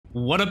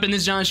What up in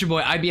this John? It's your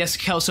boy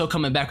IBSKELSO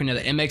coming back with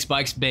another MX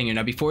Bikes banger.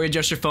 Now before you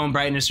adjust your phone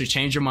brightness or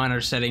change your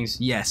monitor settings,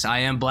 yes, I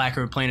am black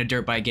and we're playing a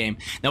dirt bike game.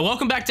 Now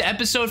welcome back to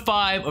episode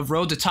 5 of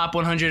Road to Top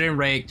 100 and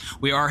Raked.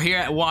 We are here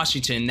at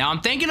Washington. Now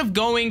I'm thinking of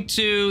going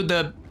to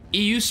the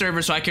EU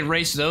server so I can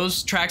race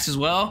those tracks as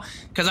well,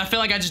 because I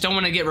feel like I just don't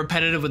want to get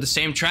repetitive with the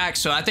same track.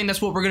 So I think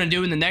that's what we're gonna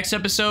do in the next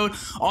episode.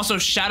 Also,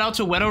 shout out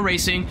to Wedo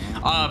Racing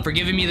for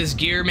giving me this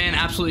gear, man.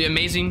 Absolutely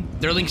amazing.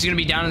 Their link is gonna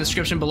be down in the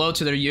description below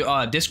to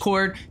their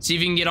Discord. See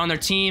if you can get on their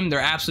team. They're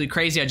absolutely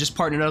crazy. I just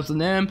partnered up with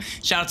them.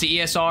 Shout out to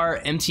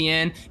ESR,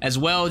 MTN as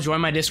well. Join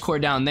my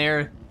Discord down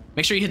there.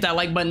 Make sure you hit that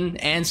like button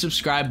and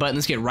subscribe button.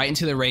 Let's get right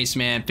into the race,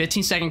 man.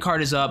 15-second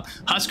card is up.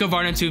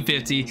 HUSQVARNA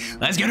 250.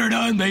 Let's get her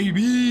done,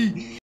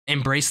 baby.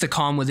 Embrace the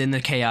calm within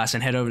the chaos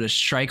and head over to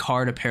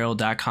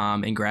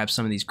strikehardaapparel.com and grab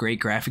some of these great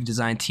graphic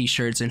design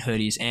t-shirts and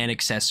hoodies and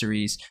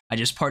accessories. I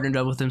just partnered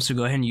up with them, so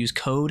go ahead and use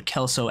code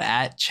KELSO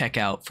at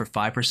checkout for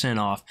 5%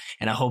 off,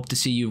 and I hope to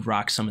see you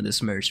rock some of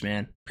this merch,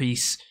 man.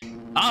 Peace.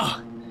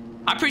 Oh,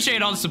 I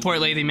appreciate all the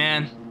support lately,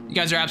 man. You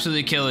guys are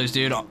absolutely killers,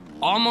 dude.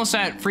 Almost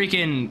at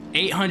freaking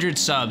 800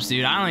 subs,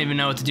 dude. I don't even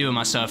know what to do with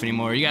myself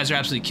anymore. You guys are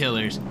absolutely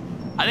killers.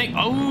 I think,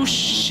 oh,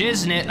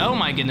 shiznit. Oh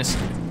my goodness.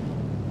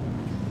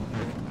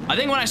 I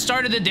think when I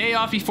started the day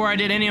off before I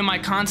did any of my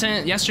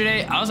content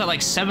yesterday, I was at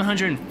like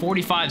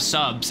 745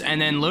 subs,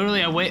 and then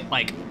literally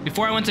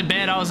before I went to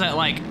bed I was at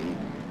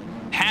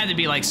had to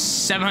be like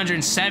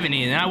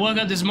 770, and then I woke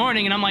up this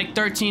morning and I'm like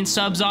 13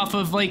 subs off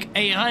of like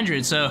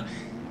 800. So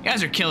you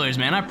guys are killers,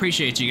 man. I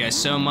appreciate you guys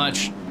so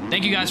much.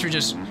 Thank you guys for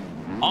just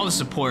all the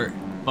support.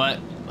 But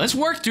let's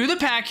work through the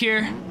pack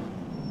here.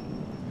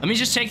 Let me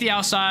just take the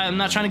outside. I'm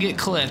not trying to get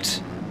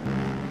clipped.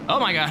 Oh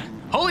my god,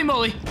 holy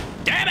moly,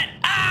 damn it.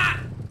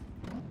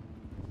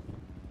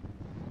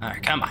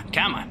 Alright, come on,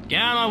 come on.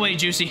 Get out of my way,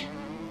 Juicy.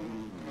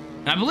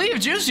 And I believe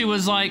Juicy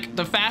was like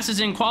the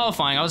fastest in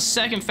qualifying. I was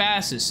second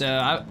fastest,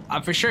 so I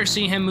for sure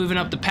see him moving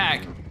up the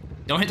pack.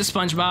 Don't hit the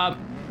SpongeBob.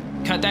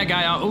 Cut that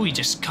guy out. Oh, he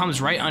just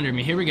comes right under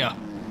me. Here we go.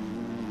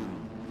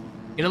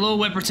 Get a little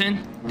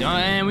Whipperton.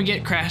 And we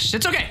get crashed.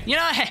 It's okay. You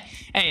know,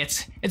 hey,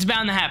 it's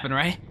bound to happen,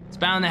 right? It's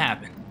bound to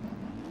happen.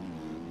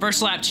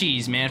 First lap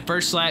cheese, man.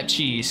 First lap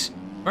cheese.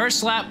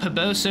 First lap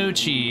Paboso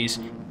cheese.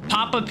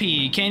 Papa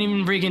P. Can't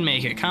even freaking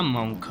make it. Come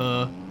on,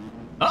 cuh.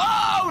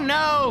 Oh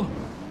no!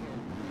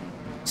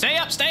 Stay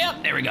up, stay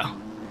up. There we go. All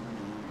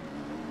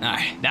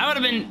right, that would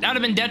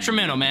have been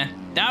detrimental,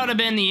 man. That would have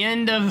been the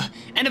end of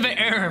an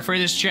era for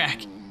this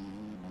track.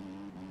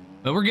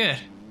 But we're good.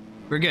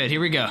 We're good. Here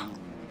we go.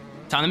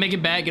 Time to make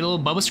it back. Get a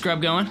little Bubba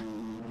Scrub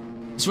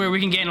going. This is where we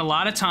can gain a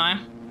lot of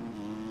time.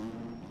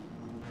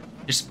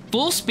 Just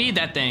full speed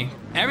that thing.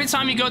 Every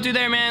time you go through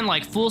there, man,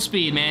 like full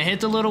speed, man.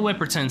 Hit the little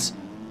Whippertons.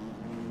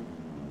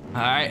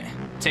 All right,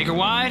 take her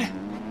wide.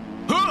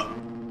 Huh!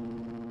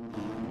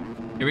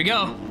 Here we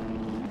go.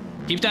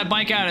 Keep that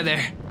bike out of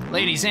there.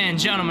 Ladies and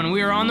gentlemen,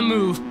 we are on the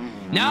move.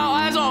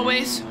 Now, as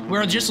always,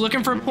 we're just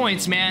looking for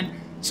points, man.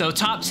 So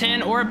top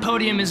 10 or a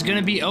podium is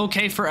gonna be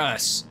okay for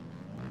us.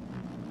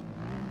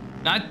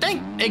 Now, I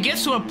think it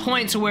gets to a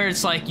point to where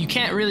it's like you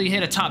can't really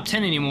hit a top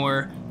 10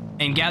 anymore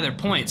and gather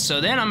points.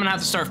 So then I'm gonna have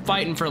to start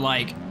fighting for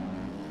like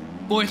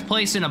 4th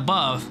place and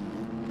above,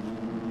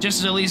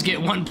 just to at least get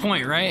 1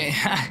 point, right?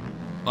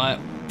 But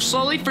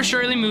slowly for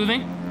surely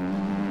moving.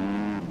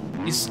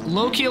 He's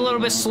low-key a little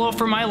bit slow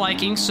for my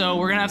liking, so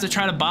we're gonna have to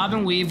try to bob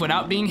and weave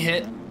without being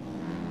hit.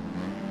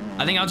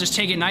 I think I'll just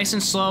take it nice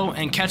and slow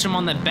and catch him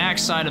on the back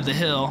side of the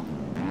hill.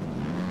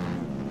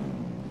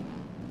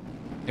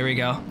 There we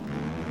go.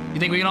 You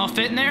think we can all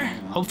fit in there?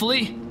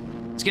 Hopefully.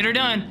 Let's get her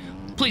done.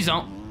 Please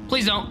don't.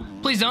 Please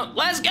don't. Please don't.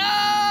 Let's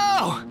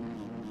go!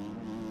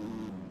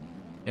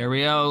 There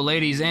we go,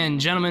 ladies and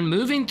gentlemen,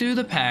 moving through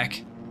the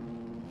pack.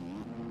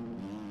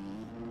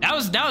 That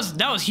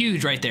was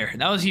huge right there.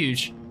 That was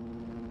huge.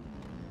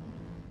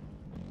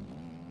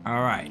 All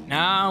right,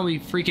 now we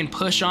freaking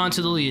push on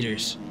to the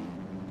leaders.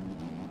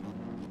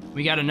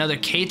 We got another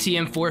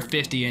KTM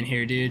 450 in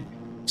here, dude.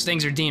 These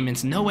things are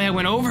demons. No way I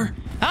went over.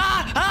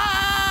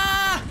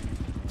 Ah!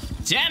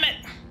 Damn it!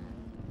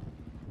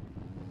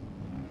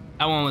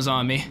 That one was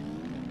on me.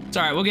 It's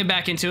all right. We'll get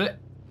back into it.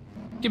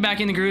 Get back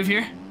in the groove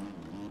here.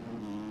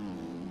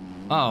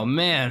 Oh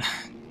man.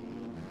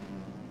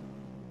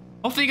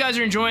 Hopefully you guys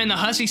are enjoying the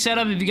Husky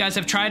setup if you guys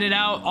have tried it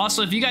out.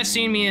 Also, if you guys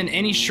seen me in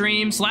any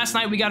streams, last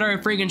night we got our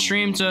freaking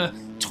stream to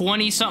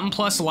 20 something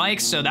plus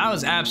likes, so that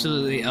was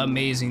absolutely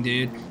amazing,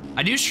 dude.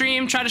 I do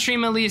stream, try to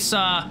stream at least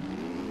I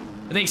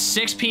think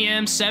 6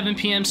 p.m., 7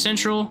 p.m.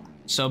 Central,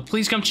 so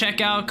please come check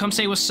out, come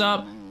say what's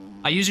up.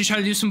 I usually try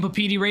to do some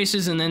Papiti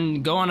races and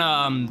then go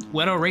on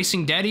Wedo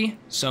Racing Daddy.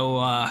 So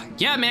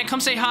yeah, man,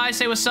 come say hi,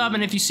 say what's up,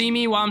 and if you see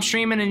me while I'm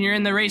streaming and you're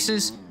in the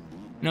races,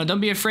 no,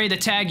 don't be afraid to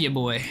tag you,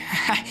 boy.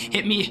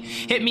 hit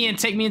me and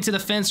take me into the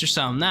fence or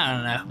something. I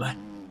don't know,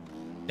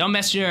 but don't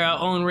mess your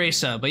own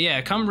race up. But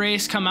yeah, come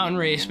race, come out and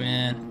race,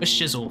 man. Let's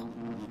shizzle.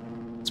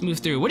 Let's move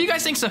through. What do you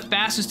guys think's the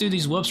fastest through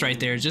these whoops right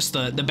there? Just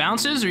the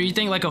bounces, or you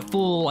think like a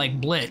full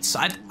like blitz?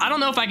 I don't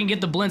know if I can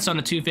get the blitz on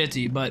a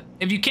 250, but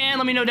if you can,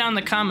 let me know down in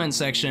the comment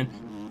section.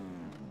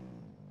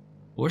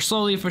 We're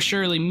slowly for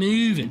surely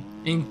moving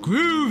and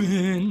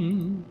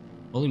grooving.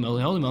 Holy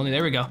moly, holy moly.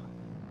 There we go.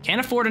 Can't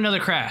afford another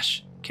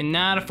crash.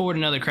 Cannot afford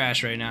another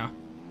crash right now.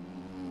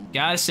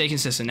 Gotta stay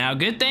consistent. Now,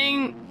 good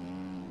thing,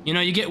 you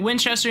know, you get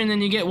Winchester and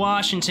then you get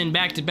Washington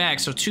back to back.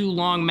 So 2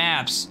 long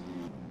maps.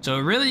 So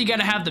really you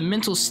gotta have the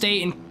mental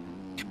state and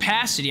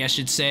capacity, I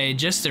should say,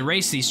 just to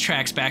race these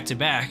tracks back to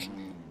back.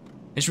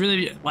 It's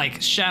really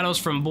like shadows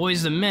from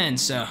boys to men,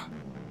 so.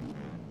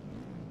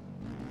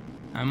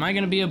 Am I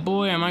gonna be a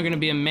boy or am I gonna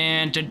be a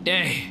man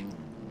today?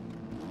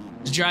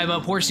 Let's drive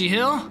up Horsey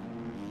Hill.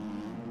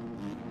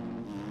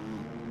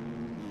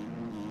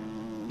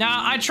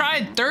 Now, I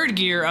tried 3rd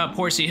gear up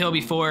Horsey Hill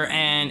before,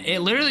 and it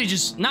literally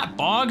just, not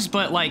bogs,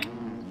 but like,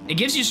 it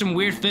gives you some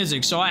weird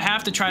physics, so I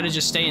have to try to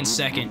just stay in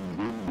 2nd.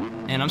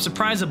 And I'm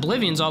surprised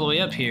Oblivion's all the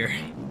way up here.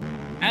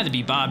 I had to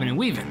be bobbing and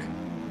weaving.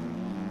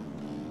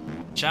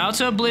 Shout out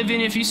to Oblivion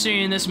if you're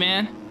seeing this,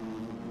 man.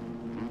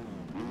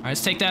 Alright,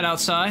 let's take that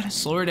outside,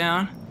 slow her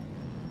down.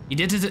 He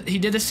did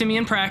this to me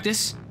in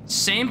practice.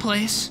 Same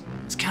place.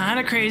 It's kind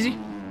of crazy.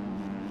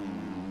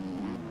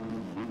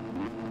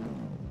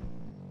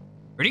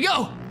 Where'd he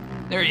go?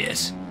 There he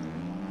is.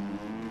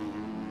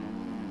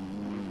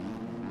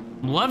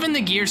 I'm loving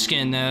the gear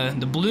skin,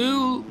 the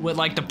blue with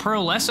like the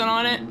pearlescent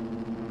on it.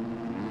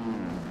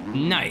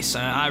 Nice,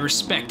 I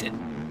respect it.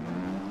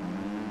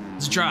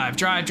 Let's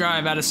drive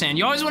out of sand.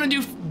 You always want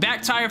to do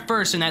back tire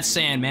first in that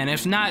sand, man.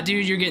 If not,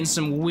 dude, you're getting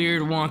some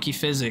weird wonky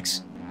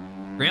physics.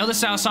 Rail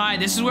this outside.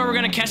 This is where we're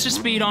gonna catch the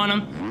speed on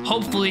him.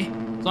 Hopefully,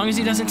 as long as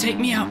he doesn't take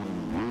me out.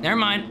 Never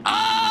mind.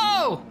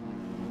 Oh!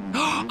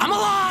 I'm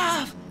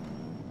alive!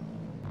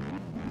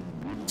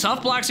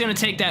 Tough block's gonna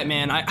take that,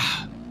 man.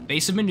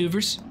 Basic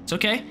maneuvers. It's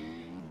okay.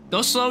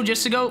 Go slow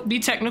just to go be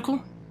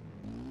technical.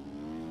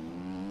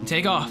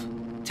 Take off.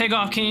 Take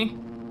off, King.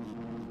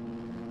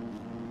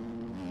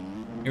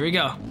 Here we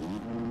go.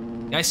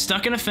 Guy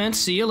stuck in a fence.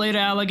 See you later,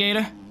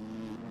 alligator.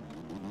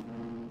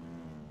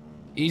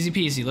 Easy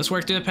peasy. Let's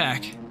work through the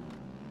pack.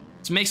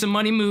 Let's make some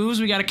money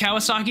moves. We got a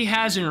Kawasaki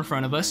Hazard in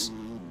front of us.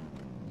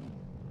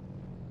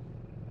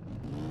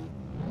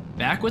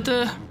 Back with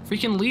the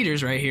freaking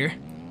leaders right here.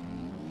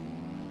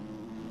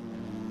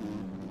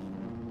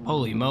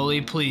 Holy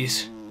moly,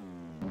 please.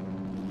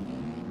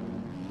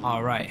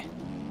 All right.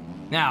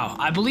 Now,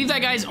 I believe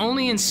that guy's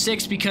only in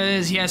 6th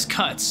because he has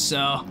cuts,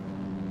 so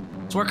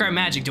let's work our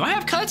magic. Do I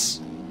have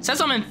cuts? It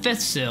says I'm in 5th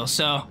still,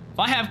 so if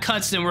I have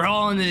cuts, then we're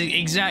all in the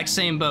exact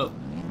same boat.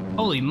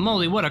 Holy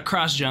moly, what a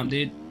cross jump,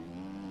 dude.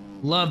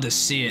 Love to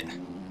see it.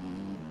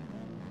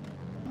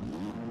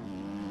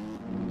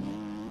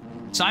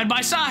 Side by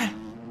side.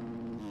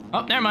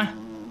 Oh, never mind.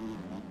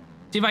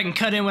 See if I can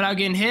cut in without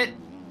getting hit.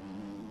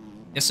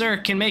 Yes, sir,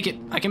 can make it.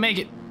 I can make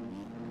it.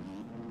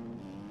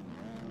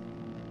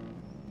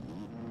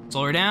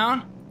 Slow her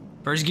down.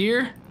 1st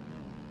gear.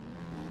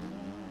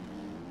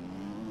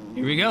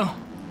 Here we go.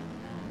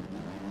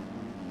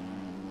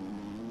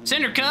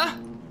 Cinderka.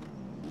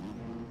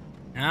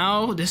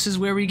 Now, this is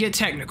where we get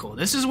technical.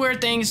 This is where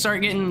things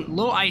start getting a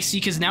little icy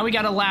because now we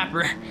got a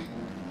lapper.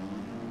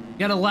 We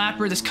got a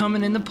lapper that's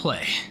coming into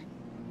play.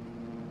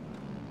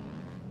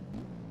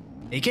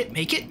 Make it,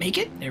 make it, make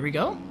it. There we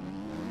go.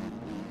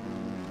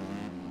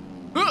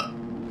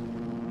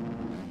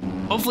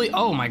 Hopefully,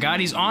 oh my god,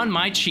 he's on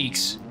my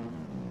cheeks.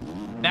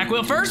 Back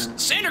wheel first,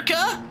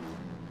 Cinderka.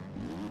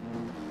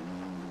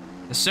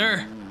 Yes,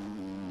 sir.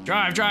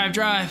 Drive, drive,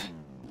 drive.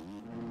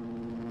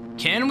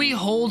 Can we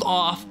hold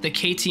off the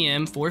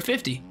KTM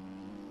 450? I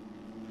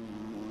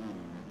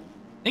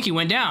think he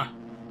went down.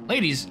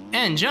 Ladies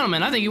and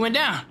gentlemen, I think he went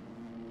down.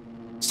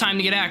 It's time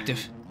to get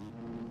active.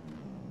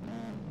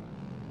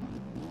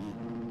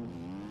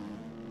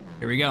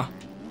 Here we go.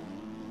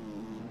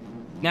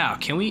 Now,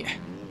 can we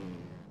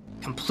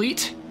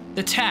complete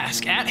the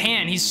task at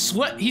hand? He's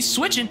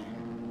switching.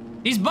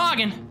 He's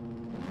bogging.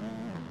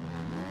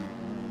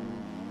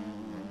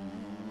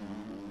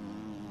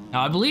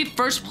 Now, I believe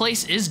 1st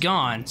place is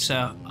gone,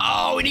 so...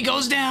 Oh, and he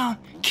goes down!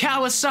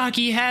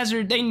 Kawasaki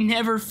Hazard, they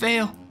never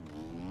fail.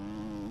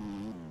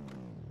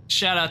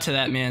 Shout out to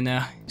that man,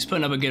 though. He's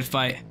putting up a good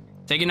fight.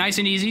 Take it nice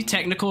and easy,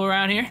 technical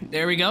around here.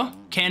 There we go.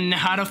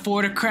 Cannot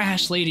afford a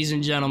crash, ladies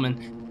and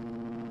gentlemen.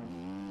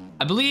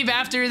 I believe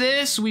after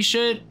this, we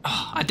should...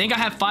 Oh, I think I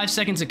have 5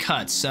 seconds of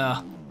cuts,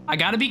 so... I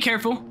gotta be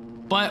careful,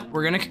 but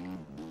we're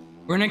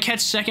gonna catch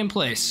 2nd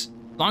place.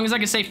 As long as I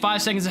can stay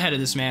 5 seconds ahead of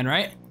this man,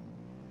 right?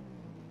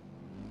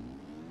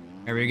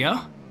 There we go.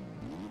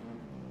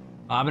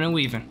 Bobbing and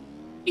weaving.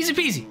 Easy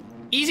peasy.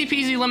 Easy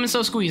peasy, lemon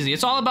so squeezy.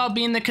 It's all about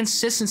being the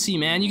consistency,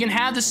 man. You can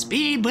have the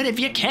speed, but if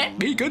you can't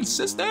be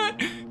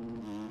consistent...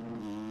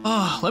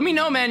 Oh, let me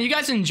know, man. You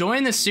guys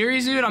enjoying this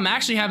series, dude? I'm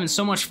actually having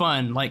so much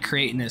fun, like,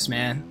 creating this,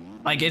 man.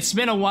 Like, it's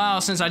been a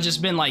while since I've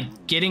just been,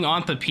 like, getting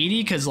on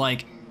Papiti, because,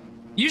 like,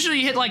 usually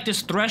you hit, like,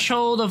 this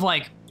threshold of,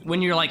 like,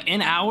 when you're, like,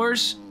 in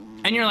hours...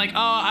 And you're like, oh,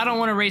 I don't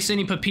want to race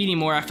any Papiti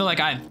more. I feel like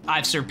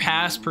I've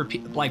surpassed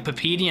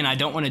Papiti, and I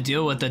don't want to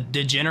deal with the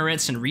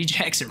degenerates and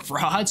rejects and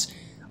frauds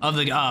of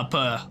the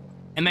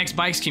MX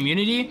Bikes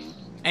community.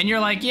 and you're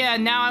like, yeah,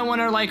 now I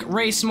want to like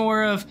race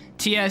more of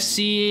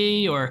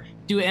TSC or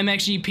do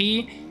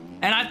MXGP.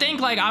 And I think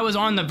like I was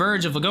on the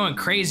verge of going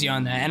crazy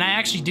on that, and I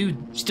actually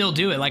still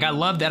do it. Like I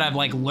love that I've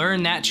like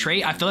learned that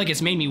trait. I feel like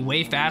it's made me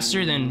way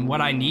faster than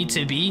what I need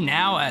to be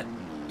now at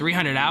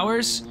 300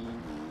 hours.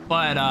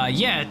 But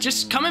yeah,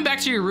 just coming back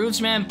to your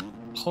roots, man.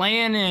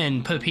 Playing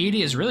in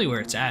Papiti is really where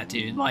it's at,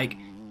 dude. Like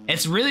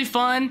it's really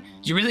fun.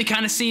 You really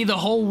kind of see the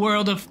whole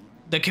world of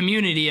the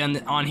community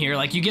on here.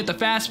 Like you get the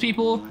fast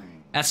people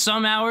at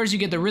some hours, you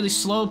get the really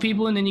slow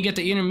people, and then you get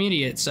the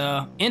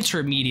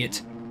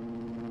intermediate.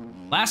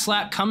 Last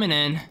lap coming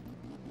in.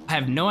 I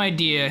have no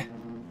idea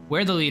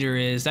where the leader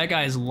is. That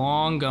guy is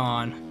long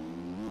gone.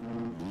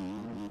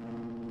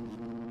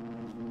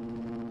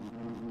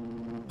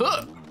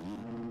 Ugh.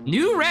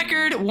 New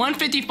record,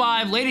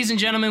 155. Ladies and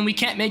gentlemen, we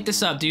can't make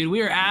this up, dude.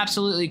 We are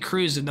absolutely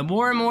cruising. The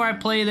more and more I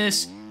play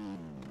this,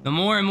 the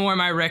more and more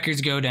my records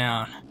go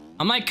down.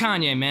 I'm like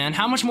Kanye, man.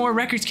 How much more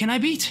records can I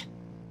beat?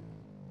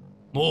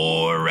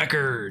 More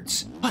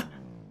records. What?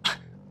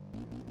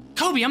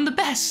 Kobe, I'm the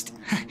best.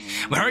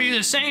 But are you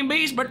the same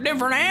beast but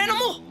different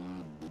animal?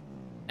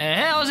 The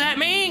hell does that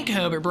mean,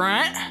 Kobe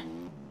Bryant?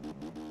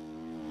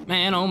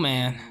 Man, oh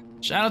man.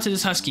 Shout out to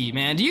this Husky,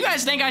 man. Do you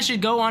guys think I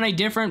should go on a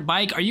different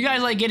bike? Are you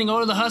guys like getting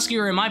over the Husky,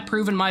 or am I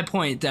proving my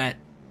point that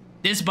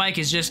this bike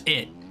is just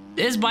it?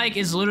 This bike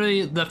is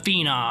literally the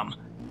phenom.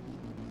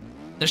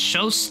 The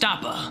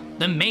showstopper.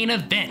 The main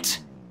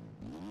event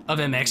of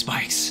MX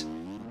bikes.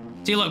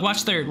 See, look,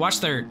 watch third, watch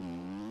third.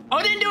 Oh,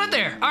 I didn't do it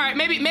there. All right,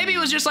 maybe it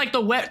was just like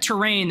the wet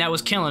terrain that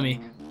was killing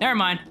me. Never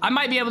mind. I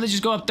might be able to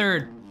just go up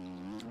third.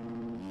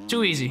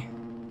 Too easy.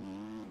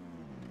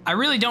 I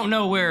really don't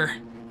know where I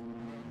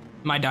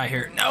might die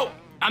here. No,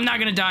 I'm not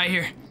gonna die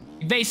here.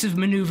 Evasive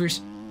maneuvers.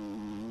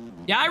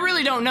 Yeah, I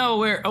really don't know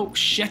where. Oh,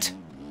 shit.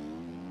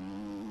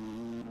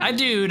 That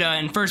dude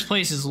in first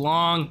place is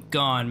long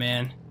gone,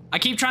 man. I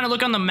keep trying to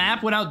look on the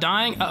map without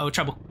dying. Uh-oh,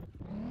 trouble.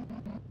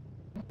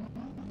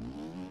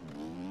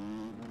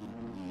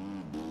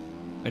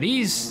 But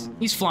he's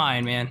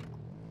flying, man.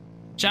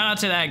 Shout out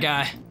to that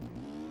guy.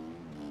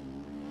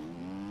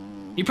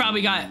 He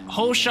probably got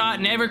whole shot,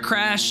 never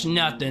crashed,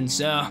 nothing,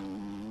 so.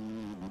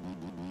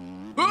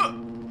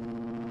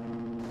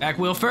 Back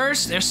wheel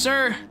first, yes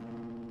sir.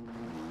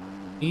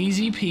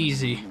 Easy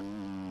peasy.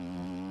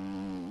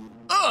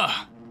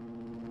 Ugh!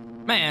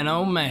 Man,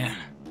 oh man.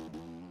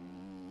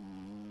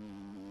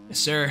 Yes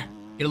sir.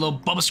 Get a little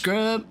bubble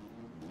scrub.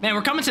 Man,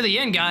 we're coming to the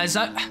end, guys.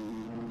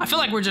 I feel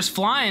like we're just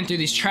flying through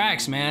these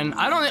tracks, man.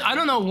 I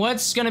don't know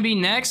what's gonna be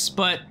next,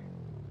 but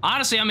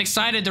honestly, I'm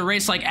excited to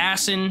race like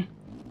Assen,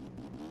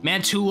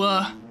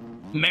 Mantua,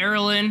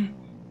 Maryland.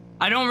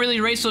 I don't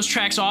really race those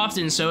tracks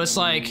often, so it's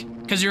like,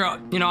 cause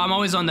I'm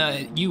always on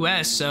the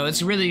US, so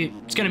it's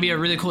gonna be a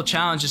really cool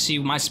challenge to see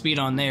my speed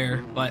on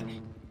there. But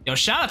yo,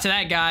 shout out to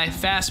that guy,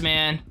 fast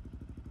man.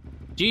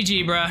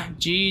 GG, bruh,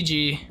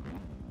 GG.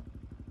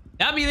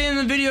 That'll be the end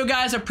of the video,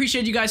 guys. I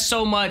appreciate you guys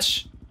so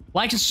much.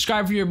 Like and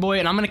subscribe for your boy,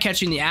 and I'm gonna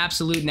catch you in the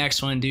absolute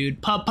next one,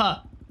 dude.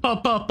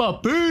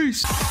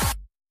 Peace.